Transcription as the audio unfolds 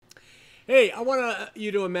Hey, I want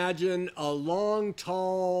you to imagine a long,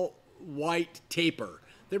 tall, white taper.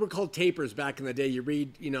 They were called tapers back in the day. You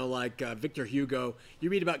read, like Victor Hugo,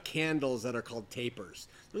 you read about candles that are called tapers.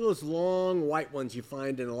 They're those long, white ones you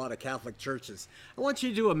find in a lot of Catholic churches. I want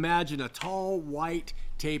you to imagine a tall, white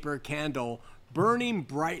taper candle burning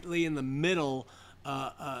brightly in the middle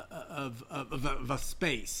of a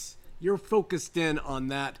space. You're focused in on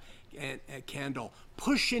that candle.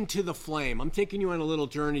 Push into the flame. I'm taking you on a little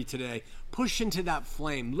journey today. Push into that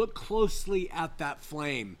flame. Look closely at that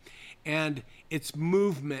flame and its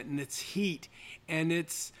movement and its heat and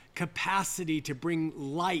its capacity to bring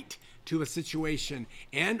light to a situation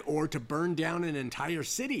and or to burn down an entire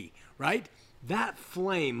city, right? That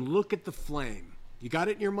flame, look at the flame. You got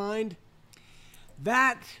it in your mind?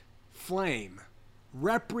 That flame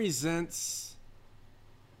represents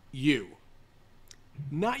you.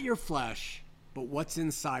 Not your flesh, but what's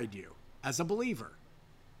inside you as a believer.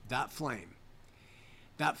 That flame,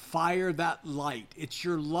 that fire, that light. It's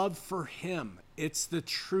your love for Him. It's the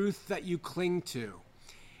truth that you cling to.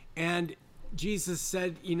 And Jesus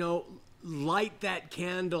said, light that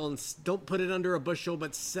candle and don't put it under a bushel,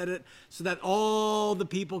 but set it so that all the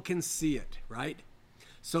people can see it, right?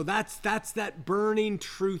 So that's that burning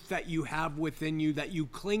truth that you have within you that you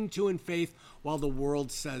cling to in faith while the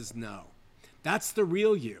world says no. That's the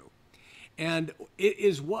real you. And it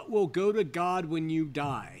is what will go to God when you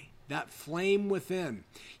die. That flame within.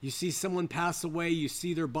 You see someone pass away, you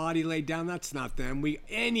see their body laid down, that's not them.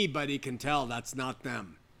 Anybody can tell that's not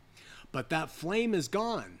them. But that flame is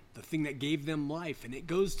gone, the thing that gave them life, and it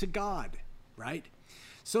goes to God, right?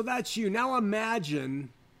 So that's you. Now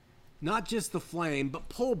imagine not just the flame, but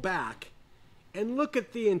pull back and look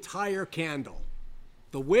at the entire candle.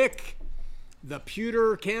 The wick, the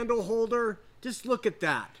pewter candle holder, just look at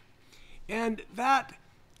that. And that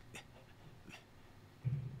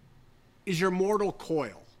is your mortal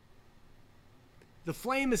coil. The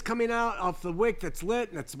flame is coming out off the wick that's lit,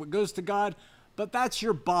 and that's what goes to God, but that's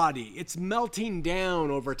your body. It's melting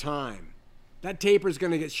down over time. That taper is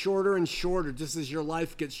going to get shorter and shorter just as your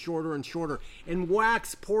life gets shorter and shorter. And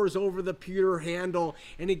wax pours over the pewter handle,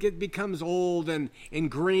 and it becomes old and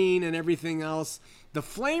green and everything else. The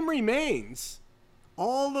flame remains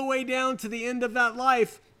all the way down to the end of that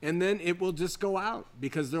life, and then it will just go out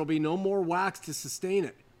because there'll be no more wax to sustain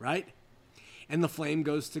it, right? And the flame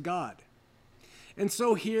goes to God. And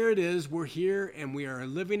so here it is. We're here and we are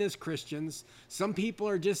living as Christians. Some people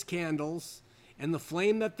are just candles, and the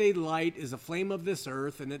flame that they light is a flame of this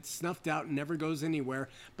earth, and it's snuffed out and never goes anywhere.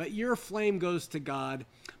 But your flame goes to God,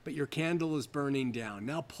 but your candle is burning down.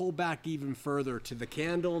 Now pull back even further to the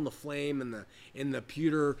candle and the flame and the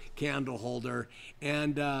pewter candle holder,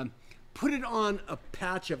 and put it on a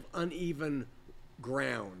patch of uneven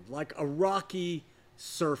ground, like a rocky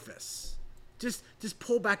surface. Just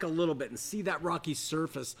pull back a little bit and see that rocky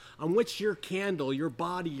surface on which your candle, your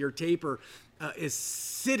body, your taper is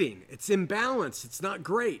sitting. It's imbalanced. It's not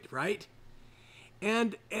great, right?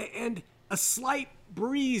 And a slight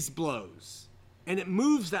breeze blows, and it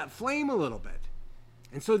moves that flame a little bit.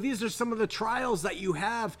 And so these are some of the trials that you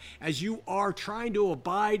have as you are trying to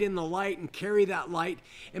abide in the light and carry that light.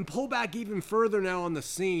 And pull back even further now on the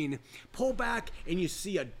scene. Pull back and you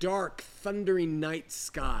see a dark, thundering night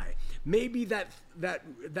sky. Maybe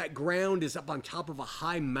that ground is up on top of a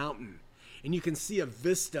high mountain, and you can see a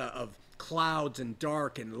vista of clouds and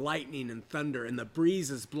dark and lightning and thunder, and the breeze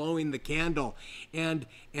is blowing the candle, and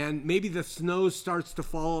maybe the snow starts to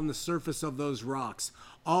fall on the surface of those rocks.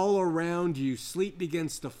 All around you, sleep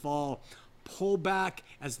begins to fall. Pull back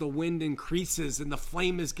as the wind increases and the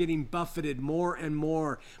flame is getting buffeted more and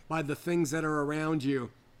more by the things that are around you.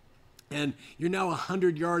 And you're now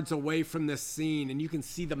 100 yards away from this scene, and you can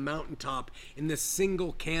see the mountaintop in this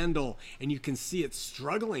single candle, and you can see it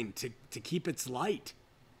struggling to keep its light.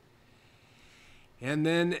 And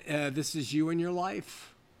then this is you and your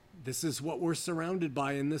life. This is what we're surrounded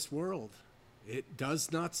by in this world. It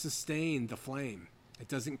does not sustain the flame. It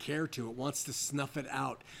doesn't care to. It wants to snuff it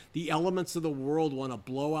out. The elements of the world want to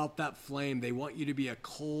blow out that flame. They want you to be a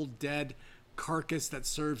cold, dead carcass that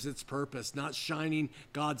serves its purpose, not shining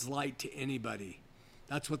God's light to anybody.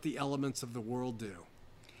 That's what the elements of the world do.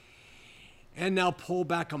 And now pull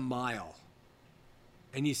back a mile,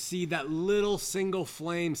 and you see that little single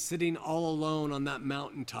flame sitting all alone on that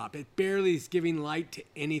mountaintop. It barely is giving light to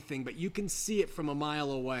anything, but you can see it from a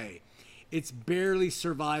mile away. It's barely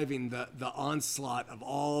surviving the onslaught of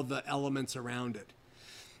all the elements around it.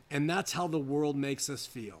 And that's how the world makes us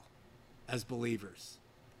feel as believers.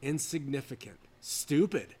 Insignificant,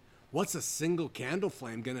 stupid. What's a single candle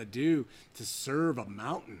flame going to do to serve a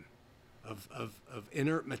mountain? of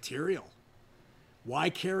inert material. Why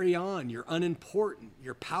carry on? You're unimportant.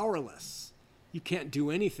 You're powerless. You can't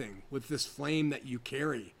do anything with this flame that you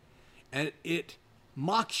carry. And it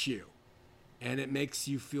mocks you. And it makes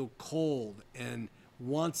you feel cold and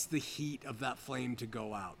wants the heat of that flame to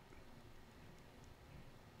go out.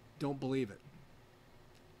 Don't believe it.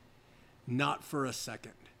 Not for a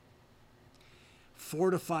second.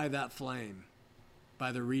 Fortify that flame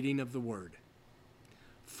by the reading of the word.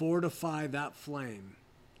 Fortify that flame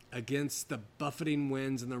against the buffeting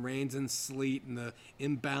winds and the rains and sleet and the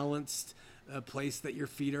imbalanced place that your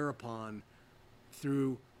feet are upon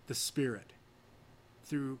through the Spirit,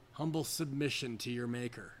 through humble submission to your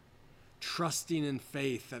Maker, trusting in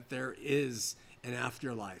faith that there is an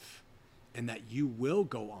afterlife and that you will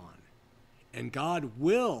go on and God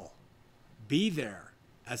will be there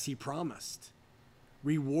as he promised,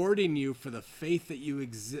 rewarding you for the faith that you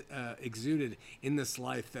exuded in this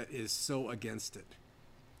life that is so against it.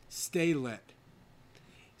 Stay lit.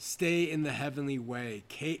 Stay in the heavenly way.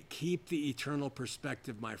 Keep the eternal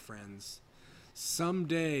perspective, my friends.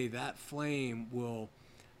 Someday that flame will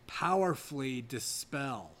powerfully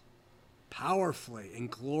and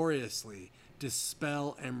gloriously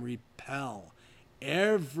dispel and repel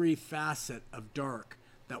every facet of dark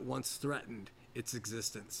that once threatened its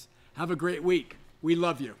existence. Have a great week. We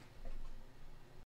love you.